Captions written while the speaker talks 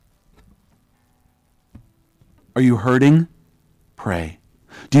Are you hurting? Pray.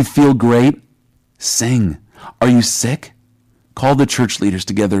 Do you feel great? Sing. Are you sick? Call the church leaders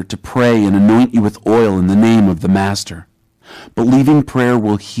together to pray and anoint you with oil in the name of the Master. Believing prayer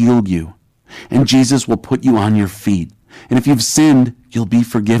will heal you, and Jesus will put you on your feet. And if you've sinned, you'll be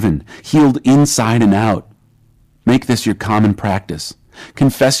forgiven, healed inside and out. Make this your common practice.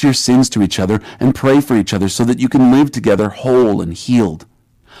 Confess your sins to each other and pray for each other so that you can live together whole and healed.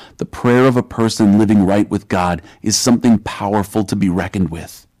 The prayer of a person living right with God is something powerful to be reckoned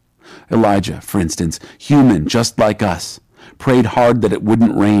with. Elijah, for instance, human just like us, prayed hard that it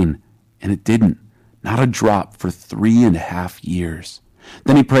wouldn't rain, and it didn't. Not a drop for 3.5 years.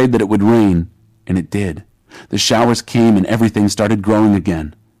 Then he prayed that it would rain, and it did. The showers came and everything started growing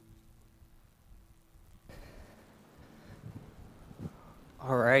again.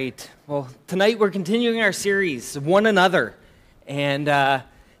 All right. Well, tonight we're continuing our series, One Another. And it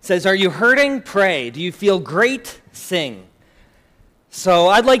says, are you hurting? Pray. Do you feel great? Sing. So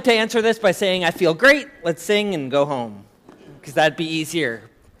I'd like to answer this by saying, I feel great. Let's sing and go home, because that'd be easier.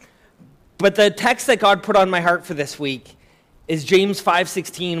 But the text that God put on my heart for this week is James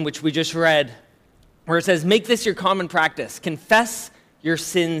 5:16, which we just read, where it says, make this your common practice. Confess your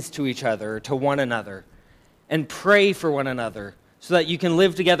sins to each other, to one another, and pray for one another so that you can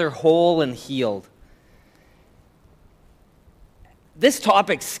live together whole and healed. This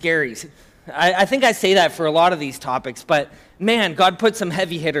topic's scary. I think I say that for a lot of these topics, but man, God put some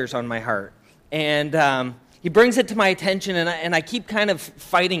heavy hitters on my heart. And he brings it to my attention, and I keep kind of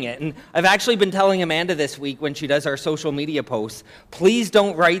fighting it. And I've actually been telling Amanda this week when she does our social media posts, please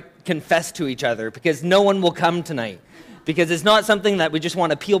don't write confess to each other, because no one will come tonight. Because it's not something that we just want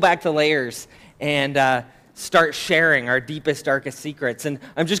to peel back the layers and start sharing our deepest, darkest secrets. And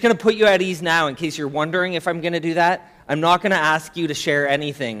I'm just going to put you at ease now in case you're wondering if I'm going to do that. I'm not going to ask you to share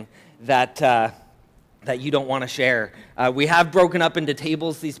anything that you don't want to share. We have broken up into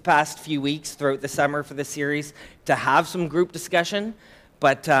tables these past few weeks throughout the summer for this series to have some group discussion,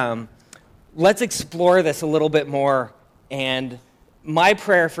 but let's explore this a little bit more. And my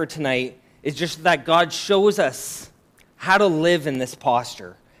prayer for tonight is just that God shows us how to live in this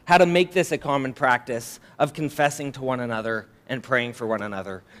posture, how to make this a common practice of confessing to one another and praying for one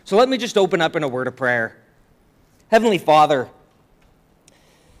another. So let me just open up in a word of prayer. Heavenly Father,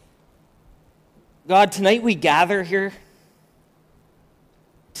 God, tonight we gather here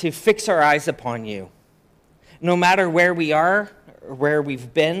to fix our eyes upon you. No matter where we are or where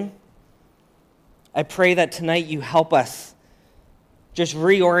we've been, I pray that tonight you help us just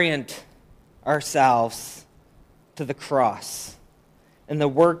reorient ourselves to the cross and the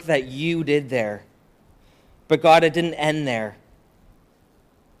work that you did there. But God, it didn't end there.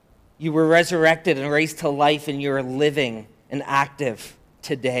 You were resurrected and raised to life, and you're living and active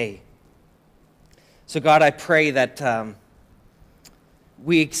today. So God, I pray that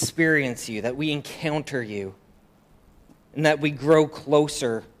we experience you, that we encounter you, and that we grow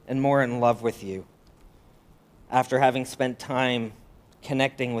closer and more in love with you after having spent time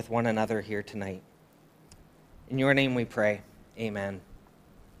connecting with one another here tonight. In your name we pray. Amen.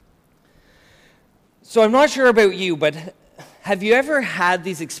 So I'm not sure about you, but have you ever had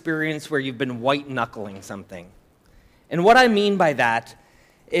these experiences where you've been white-knuckling something? And what I mean by that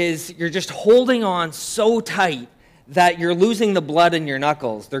is you're just holding on so tight that you're losing the blood in your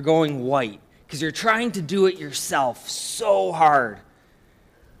knuckles. They're going white because you're trying to do it yourself so hard.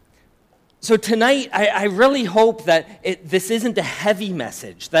 So tonight, I really hope that this isn't a heavy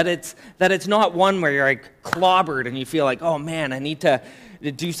message, that it's not one where you're like clobbered and you feel like, oh man, I need to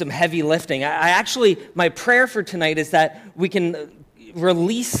do some heavy lifting. My prayer for tonight is that we can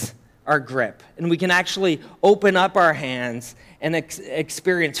release our grip and we can actually open up our hands and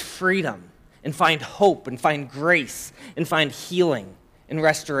experience freedom and find hope and find grace and find healing and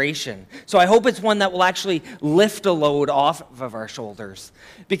restoration. So I hope it's one that will actually lift a load off of our shoulders.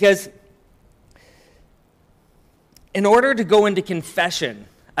 Because in order to go into confession,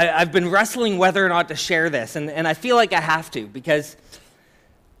 I've been wrestling whether or not to share this, and I feel like I have to, because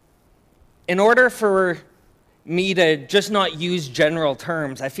in order for me to just not use general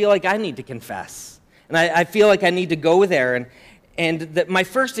terms, I feel like I need to confess. And I feel like I need to go there. And that my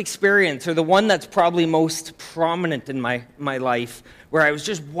first experience, or the one that's probably most prominent in my life, where I was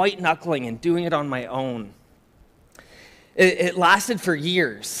just white-knuckling and doing it on my own, it lasted for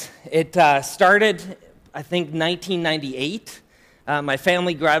years. It started, I think, 1998. My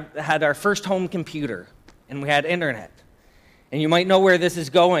family had our first home computer, and we had internet. And you might know where this is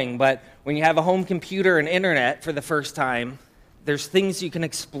going, but when you have a home computer and internet for the first time, there's things you can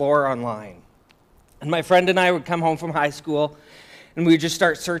explore online. And my friend and I would come home from high school, And we'd just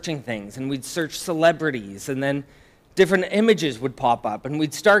start searching things, and we'd search celebrities, and then different images would pop up, and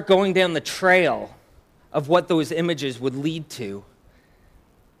we'd start going down the trail of what those images would lead to.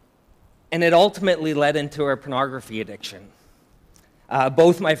 And it ultimately led into our pornography addiction.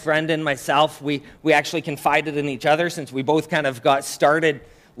 Both my friend and myself, we actually confided in each other since we both kind of got started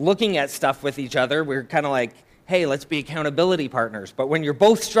looking at stuff with each other. We were kind of like, hey, let's be accountability partners. But when you're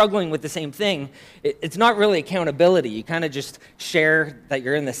both struggling with the same thing, it's not really accountability. You kind of just share that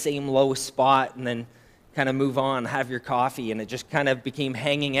you're in the same low spot and then kind of move on, have your coffee, and it just kind of became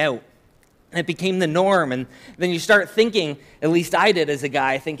hanging out. It became the norm, and then you start thinking, at least I did as a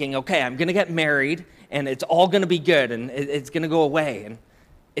guy, thinking, okay, I'm going to get married, and it's all going to be good, and it's going to go away, and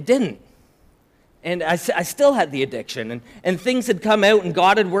it didn't. And I still had the addiction, and things had come out, and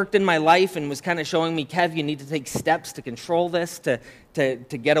God had worked in my life and was kind of showing me, Kev, you need to take steps to control this, to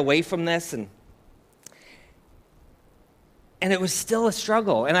get away from this, and it was still a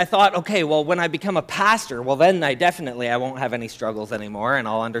struggle. And I thought, okay, well, when I become a pastor, well, then I won't have any struggles anymore, and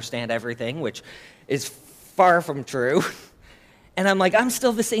I'll understand everything, which is far from true. And I'm like, I'm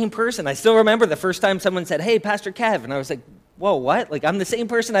still the same person. I still remember the first time someone said, hey, Pastor Kev. And I was like, whoa, what? Like, I'm the same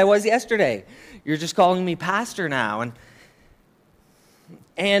person I was yesterday. You're just calling me pastor now.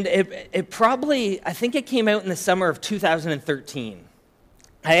 And it probably, I think it came out in the summer of 2013.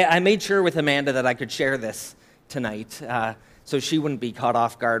 I made sure with Amanda that I could share this tonight, so she wouldn't be caught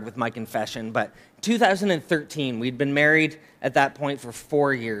off guard with my confession. But 2013, we'd been married at that point for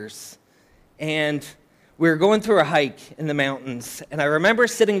 4 years. And we were going through a hike in the mountains. And I remember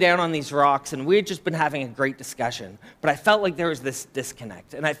sitting down on these rocks, and we had just been having a great discussion. But I felt like there was this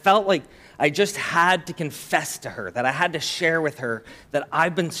disconnect. And I felt like I just had to confess to her, that I had to share with her that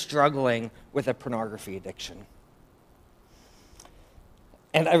I've been struggling with a pornography addiction.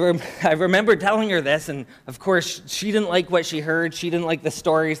 And I remember telling her this, and of course, she didn't like what she heard. She didn't like the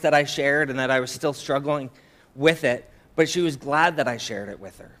stories that I shared and that I was still struggling with it, but she was glad that I shared it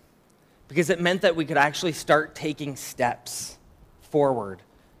with her because it meant that we could actually start taking steps forward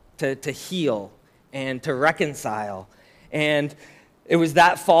to heal and to reconcile. And it was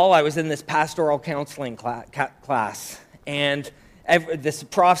that fall I was in this pastoral counseling class, and this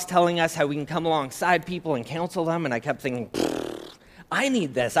prof's telling us how we can come alongside people and counsel them, and I kept thinking, I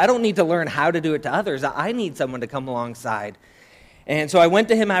need this. I don't need to learn how to do it to others. I need someone to come alongside. And so I went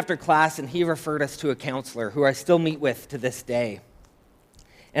to him after class, and he referred us to a counselor who I still meet with to this day.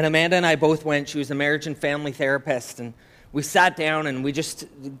 And Amanda and I both went. She was a marriage and family therapist, and we sat down, and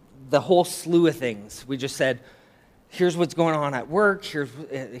the whole slew of things. We just said, here's what's going on at work.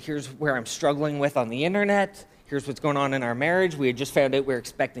 Here's where I'm struggling with on the internet. Here's what's going on in our marriage. We had just found out we were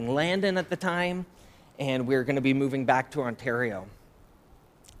expecting Landon at the time, and we were going to be moving back to Ontario.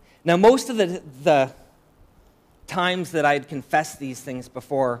 Now, most of the times that I'd confessed these things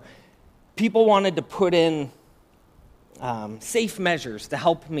before, people wanted to put in safe measures to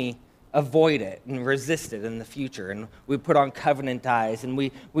help me avoid it and resist it in the future. And we put on covenant ties, and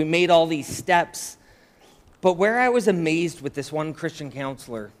we made all these steps. But where I was amazed with this one Christian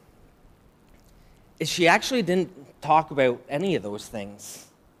counselor is she actually didn't talk about any of those things.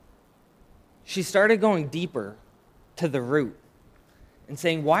 She started going deeper to the root and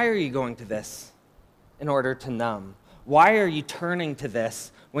saying, why are you going to this in order to numb? Why are you turning to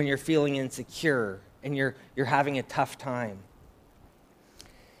this when you're feeling insecure and you're having a tough time?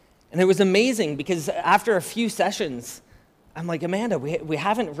 And it was amazing because after a few sessions, I'm like, Amanda, we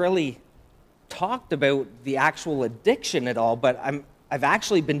haven't really talked about the actual addiction at all, but I've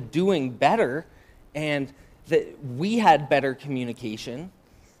actually been doing better, and that we had better communication.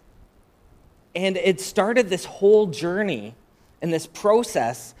 And it started this whole journey and this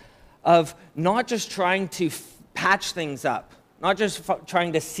process of not just trying to patch things up, not just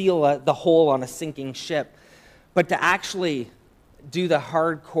trying to seal the hole on a sinking ship, but to actually do the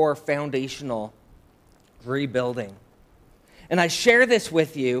hardcore foundational rebuilding. And I share this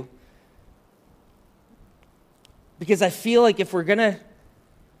with you because I feel like if we're going to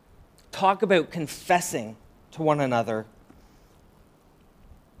talk about confessing to one another,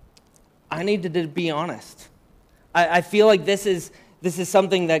 I need to be honest. I feel like this is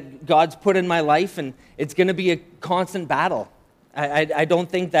something that God's put in my life, and it's going to be a constant battle. I don't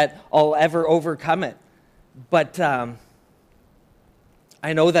think that I'll ever overcome it. But I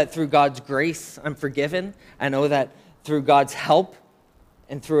know that through God's grace, I'm forgiven. I know that through God's help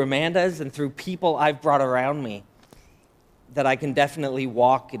and through Amanda's and through people I've brought around me, that I can definitely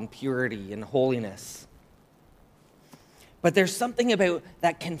walk in purity and holiness. But there's something about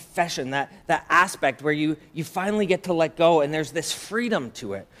that confession, that aspect where you finally get to let go, and there's this freedom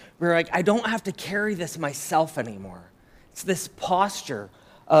to it. Where I don't have to carry this myself anymore. It's this posture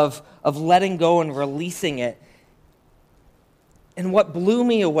of letting go and releasing it. And what blew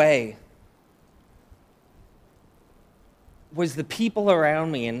me away was the people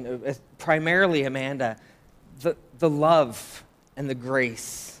around me, and primarily Amanda, the love and the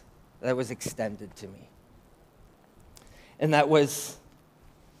grace that was extended to me. And that was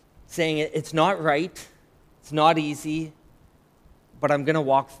saying, it's not right, it's not easy, but I'm going to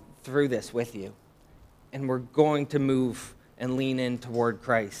walk through this with you. And we're going to move and lean in toward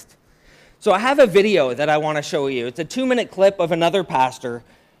Christ. So I have a video that I want to show you. It's a 2-minute clip of another pastor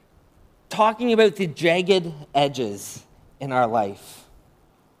talking about the jagged edges in our life.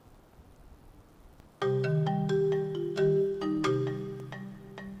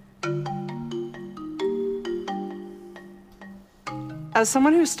 As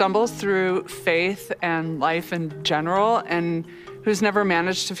someone who stumbles through faith and life in general, and who's never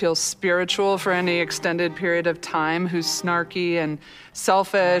managed to feel spiritual for any extended period of time, who's snarky and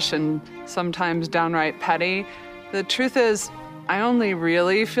selfish and sometimes downright petty, the truth is, I only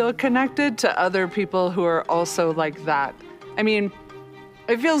really feel connected to other people who are also like that. I mean,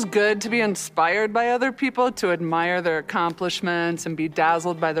 it feels good to be inspired by other people, to admire their accomplishments and be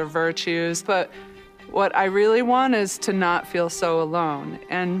dazzled by their virtues, but what I really want is to not feel so alone.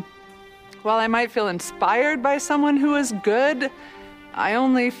 And while I might feel inspired by someone who is good, I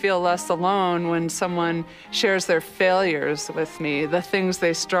only feel less alone when someone shares their failures with me, the things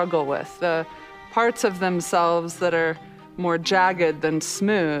they struggle with, the parts of themselves that are more jagged than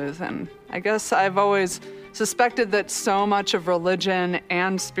smooth. And I guess I've always suspected that so much of religion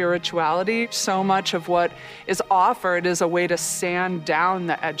and spirituality, so much of what is offered is a way to sand down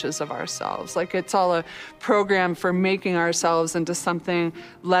the edges of ourselves. Like it's all a program for making ourselves into something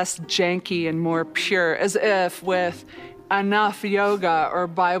less janky and more pure, as if with enough yoga or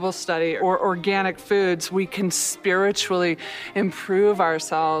Bible study or organic foods, we can spiritually improve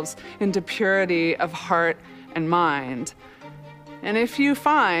ourselves into purity of heart and mind. And if you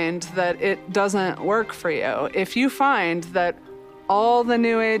find that it doesn't work for you, if you find that all the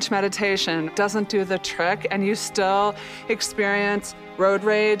New Age meditation doesn't do the trick and you still experience road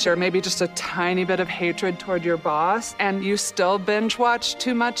rage or maybe just a tiny bit of hatred toward your boss, and you still binge watch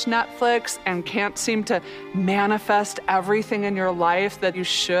too much Netflix and can't seem to manifest everything in your life that you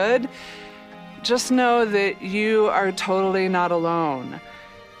should, just know that you are totally not alone.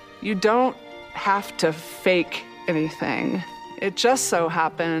 You don't have to fake anything. It just so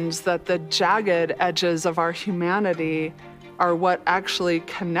happens that the jagged edges of our humanity are what actually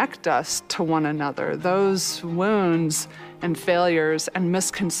connect us to one another. Those wounds and failures and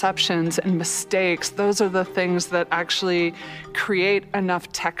misconceptions and mistakes, those are the things that actually create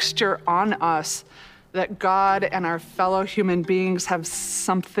enough texture on us that God and our fellow human beings have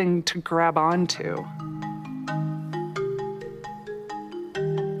something to grab onto.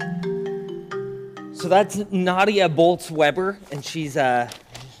 So that's Nadia Bolz-Weber, and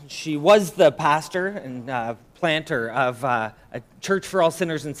she was the pastor and planter of a Church for All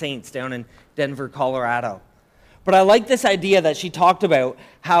Sinners and Saints down in Denver, Colorado. But I like this idea that she talked about,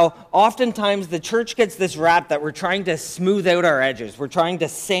 how oftentimes the church gets this rap that we're trying to smooth out our edges. We're trying to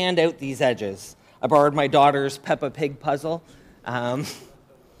sand out these edges. I borrowed my daughter's Peppa Pig puzzle.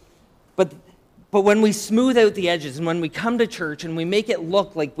 But when we smooth out the edges and when we come to church and we make it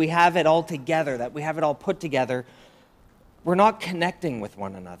look like we have it all together, that we have it all put together, we're not connecting with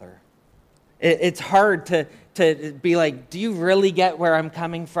one another. It's hard to be like, do you really get where I'm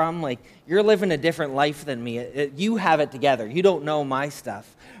coming from? Like, you're living a different life than me. You have it together. You don't know my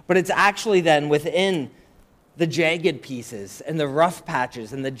stuff. But it's actually then within the jagged pieces and the rough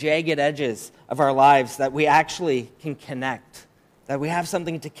patches and the jagged edges of our lives that we actually can connect, that we have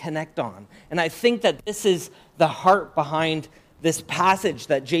something to connect on. And I think that this is the heart behind this passage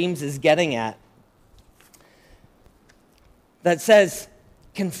that James is getting at, that says,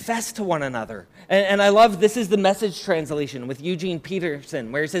 confess to one another. And I love, this is the Message translation with Eugene Peterson,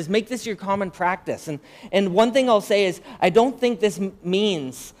 where it says, make this your common practice. And one thing I'll say is, I don't think this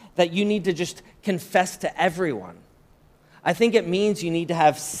means that you need to just confess to everyone. I think it means you need to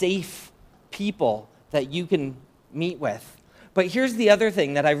have safe people that you can meet with. But here's the other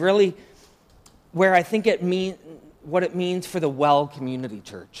thing that where I think what it means for the Well Community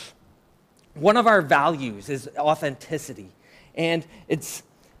Church. One of our values is authenticity. And it's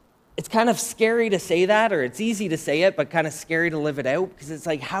kind of scary to say that, or it's easy to say it, but kind of scary to live it out, because it's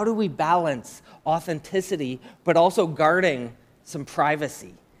like, how do we balance authenticity, but also guarding some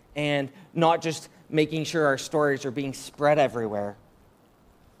privacy and not just making sure our stories are being spread everywhere?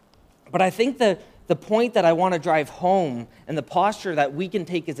 But I think the point that I want to drive home and the posture that we can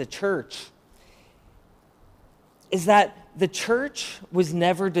take as a church is that the church was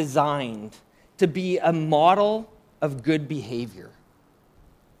never designed to be a model of good behavior.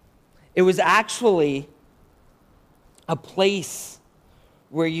 It was actually a place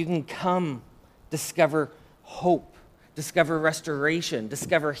where you can come, discover hope, discover restoration,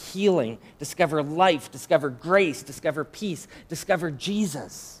 discover healing, discover life, discover grace, discover peace, discover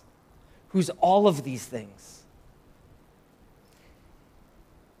Jesus, who's all of these things.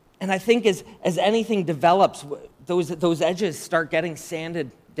 And I think as anything develops, those edges start getting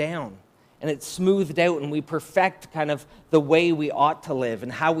sanded down, and it's smoothed out, and we perfect kind of the way we ought to live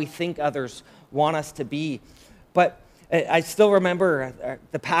and how we think others want us to be. But I still remember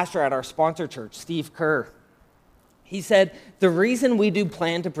the pastor at our sponsor church, Steve Kerr. He said, the reason we do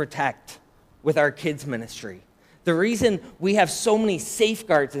Plan to Protect with our kids ministry, the reason we have so many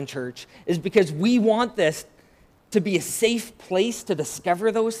safeguards in church is because we want this to be a safe place to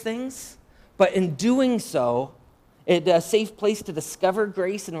discover those things, but in doing so, a safe place to discover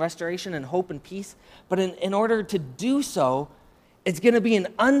grace and restoration and hope and peace. But in order to do so, it's going to be an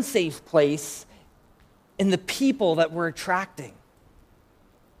unsafe place in the people that we're attracting.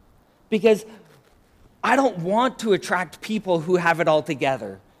 Because I don't want to attract people who have it all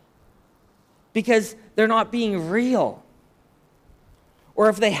together, because they're not being real. Or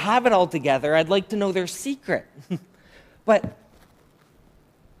if they have it all together, I'd like to know their secret. But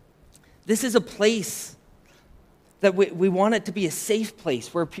this is a place that we want it to be a safe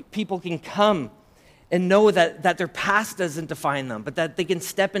place where people can come and know that their past doesn't define them, but that they can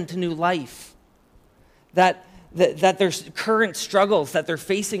step into new life. That there's current struggles that they're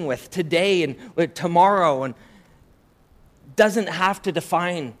facing with today and with tomorrow and doesn't have to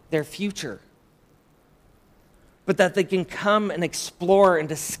define their future. But that they can come and explore and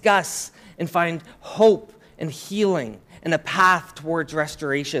discuss and find hope and healing and a path towards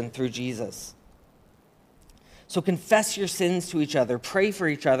restoration through Jesus. So confess your sins to each other, pray for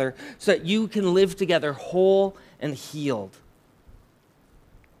each other so that you can live together whole and healed.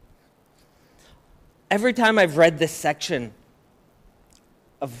 Every time I've read this section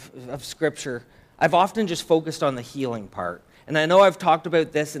of Scripture, I've often just focused on the healing part. And I know I've talked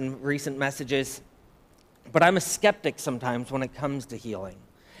about this in recent messages, but I'm a skeptic sometimes when it comes to healing.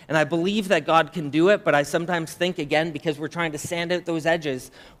 And I believe that God can do it, but I sometimes think, again, because we're trying to sand out those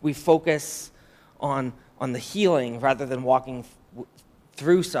edges, we focus on the healing rather than walking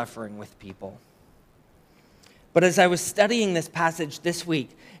through suffering with people. But as I was studying this passage this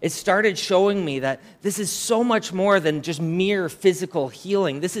week, it started showing me that this is so much more than just mere physical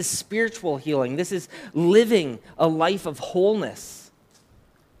healing. This is spiritual healing. This is living a life of wholeness.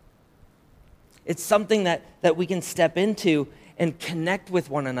 It's something that we can step into and connect with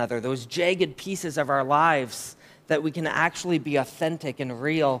one another, those jagged pieces of our lives, that we can actually be authentic and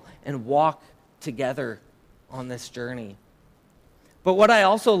real and walk together on this journey. But what I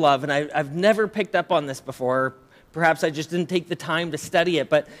also love, and I've never picked up on this before, perhaps I just didn't take the time to study it,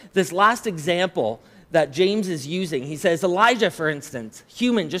 but this last example that James is using, he says, Elijah, for instance,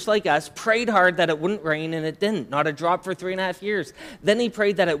 human just like us, prayed hard that it wouldn't rain, and it didn't, not a drop for 3.5 years. Then he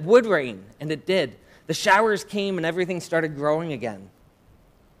prayed that it would rain, and it did. The showers came, and everything started growing again.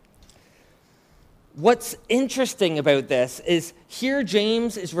 What's interesting about this is here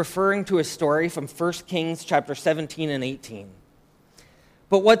James is referring to a story from 1 Kings chapter 17 and 18.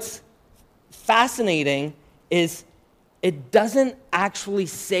 But what's fascinating is it doesn't actually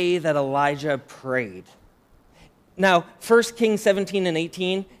say that Elijah prayed. Now, 1 Kings 17 and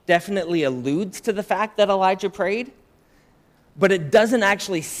 18 definitely alludes to the fact that Elijah prayed, but it doesn't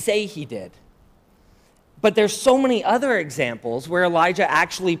actually say he did. But there's so many other examples where Elijah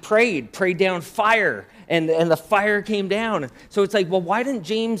actually prayed down fire, and the fire came down. So it's like, well, why didn't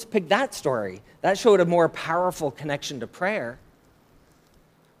James pick that story? That showed a more powerful connection to prayer.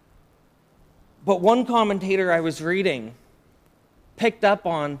 But one commentator I was reading picked up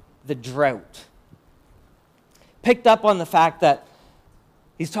on the drought, picked up on the fact that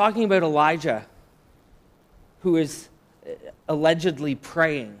he's talking about Elijah, who is allegedly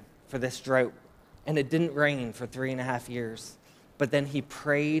praying for this drought. And it didn't rain for 3.5 years. But then he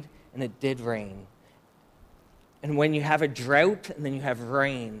prayed, and it did rain. And when you have a drought and then you have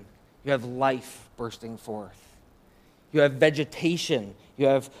rain, you have life bursting forth. You have vegetation. You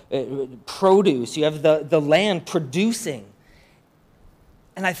have produce. You have the land producing.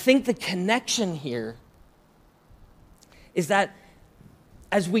 And I think the connection here is that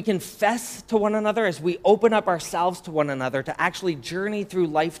as we confess to one another, as we open up ourselves to one another to actually journey through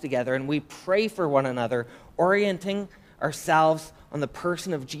life together, and we pray for one another, orienting ourselves on the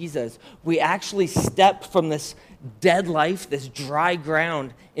person of Jesus, we actually step from this dead life, this dry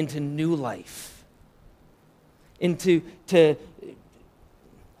ground, into new life, into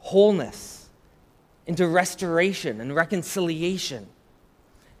wholeness, into restoration and reconciliation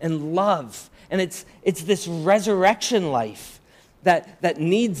and love. And it's this resurrection life that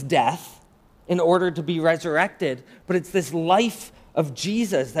needs death in order to be resurrected, but it's this life of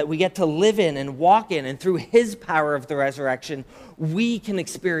Jesus that we get to live in and walk in, and through his power of the resurrection, we can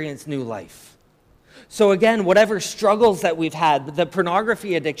experience new life. So again, whatever struggles that we've had, the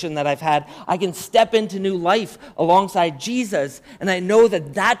pornography addiction that I've had, I can step into new life alongside Jesus, and I know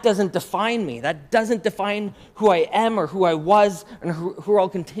that that doesn't define me. That doesn't define who I am or who I was and who I'll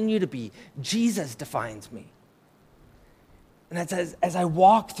continue to be. Jesus defines me. And as I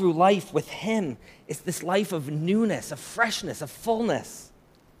walk through life with him, it's this life of newness, of freshness, of fullness.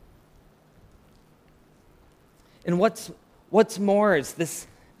 And what's more is this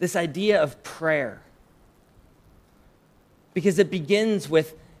idea of prayer. Because it begins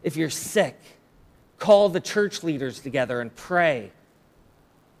with, if you're sick, call the church leaders together and pray.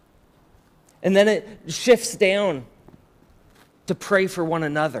 And then it shifts down to pray for one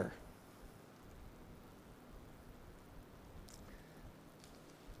another.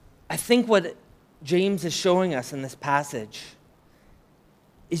 I think what James is showing us in this passage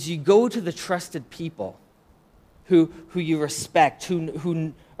is you go to the trusted people who you respect,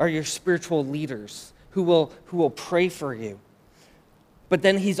 who are your spiritual leaders, who will pray for you. But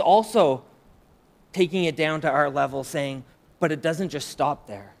then he's also taking it down to our level, saying, but it doesn't just stop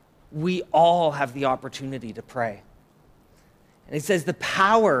there. We all have the opportunity to pray. And he says the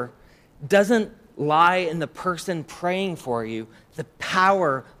power doesn't lie in the person praying for you. The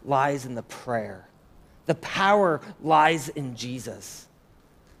power lies in the prayer. The power lies in Jesus.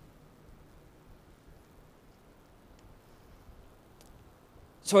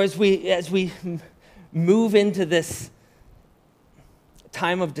 So as we move into this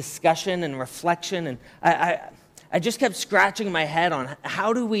time of discussion and reflection, and I just kept scratching my head on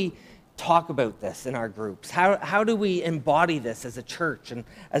how do we talk about this in our groups? How do we embody this as a church and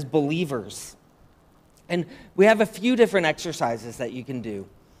as believers? And we have a few different exercises that you can do.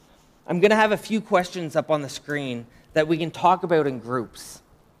 I'm going to have a few questions up on the screen that we can talk about in groups.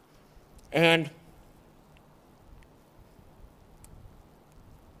 And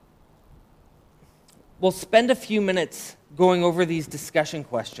we'll spend a few minutes going over these discussion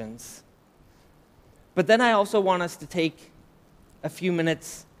questions. But then I also want us to take a few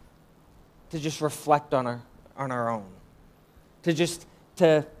minutes to just reflect on our own.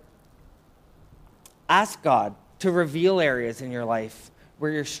 To ask God to reveal areas in your life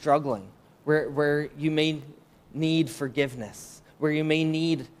where you're struggling, where you may need forgiveness, where you may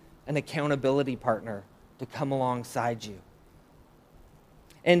need an accountability partner to come alongside you.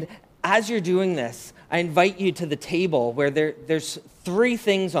 And as you're doing this, I invite you to the table where there's three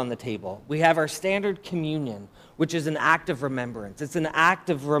things on the table. We have our standard communion, which is an act of remembrance. It's an act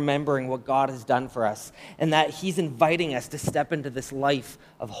of remembering what God has done for us, and that he's inviting us to step into this life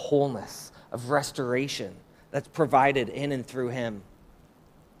of wholeness, of restoration that's provided in and through him.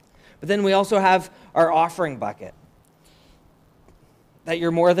 But then we also have our offering bucket, that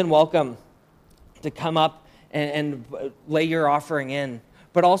you're more than welcome to come up and lay your offering in.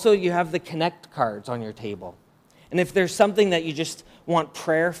 But also you have the connect cards on your table. And if there's something that you just want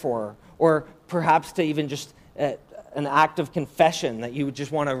prayer for, or perhaps to even just an act of confession that you would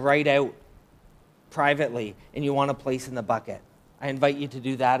just want to write out privately and you want to place in the bucket, I invite you to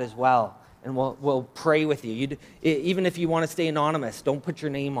do that as well. And we'll pray with you. Even if you want to stay anonymous, don't put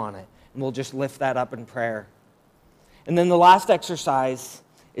your name on it. And we'll just lift that up in prayer. And then the last exercise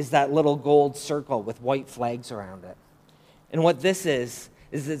is that little gold circle with white flags around it. And what this is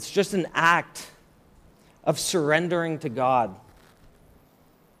it's just an act of surrendering to God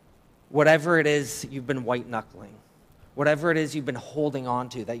whatever it is you've been white-knuckling, whatever it is you've been holding on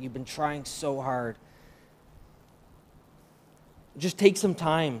to, that you've been trying so hard. Just take some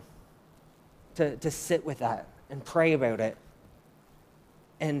time to sit with that and pray about it.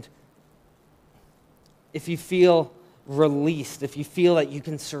 And if you feel released, if you feel that you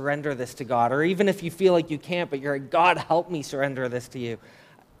can surrender this to God, or even if you feel like you can't, but you're like, God, help me surrender this to you,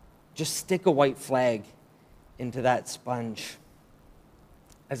 just stick a white flag into that sponge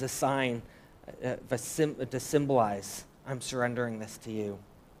as a sign, to symbolize, I'm surrendering this to you.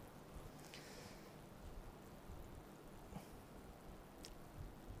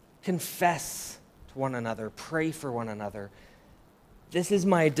 Confess to one another, pray for one another. This is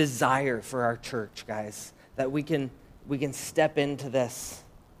my desire for our church, guys, that we can step into this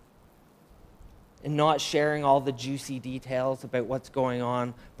and not sharing all the juicy details about what's going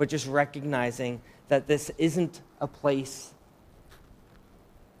on, but just recognizing that this isn't a place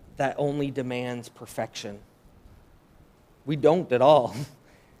that only demands perfection, We don't at all.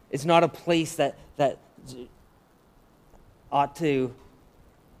 It's not a place that ought to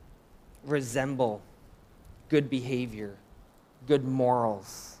resemble good behavior, good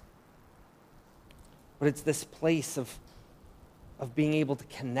morals. But it's this place of being able to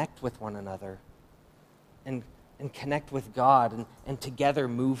connect with one another and connect with God and together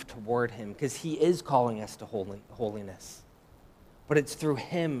move toward Him, because He is calling us to holiness. But it's through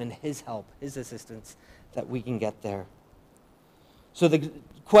Him and His help, His assistance, that we can get there. So the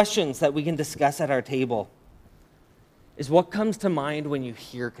questions that we can discuss at our table is, what comes to mind when you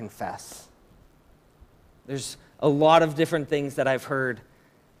hear confess? There's a lot of different things that I've heard,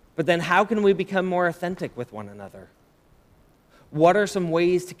 but then how can we become more authentic with one another? What are some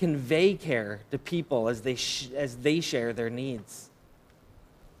ways to convey care to people as they share their needs?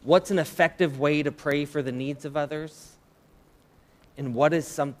 What's an effective way to pray for the needs of others? And what is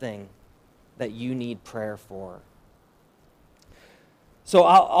something that you need prayer for? So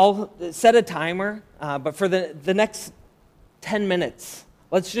I'll set a timer, but for the next 10 minutes,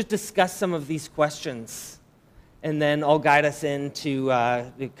 let's just discuss some of these questions, and then I'll guide us into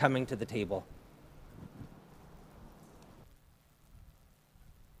coming to the table.